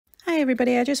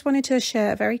everybody, I just wanted to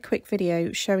share a very quick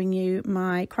video showing you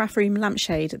my craft room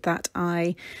lampshade that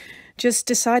I just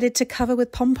decided to cover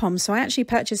with pom-poms. So I actually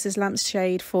purchased this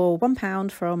lampshade for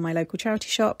 £1 from my local charity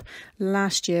shop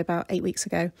last year, about 8 weeks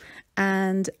ago.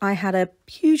 And I had a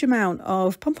huge amount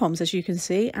of pom-poms, as you can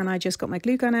see, and I just got my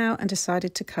glue gun out and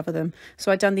decided to cover them.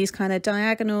 So I'd done these kind of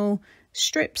diagonal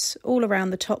strips all around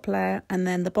the top layer, and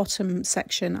then the bottom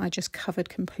section I just covered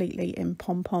completely in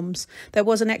pom-poms. There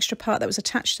was an extra part that was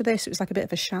attached to this. It was like a bit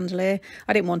of a chandelier.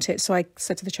 I didn't want it, so I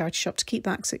said to the charity shop to keep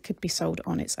that because it could be sold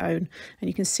on its own. And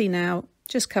you can see now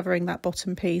just covering that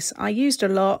bottom piece. I used a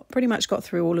lot, pretty much got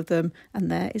through all of them, and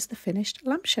there is the finished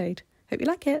lampshade. Hope you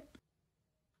like it.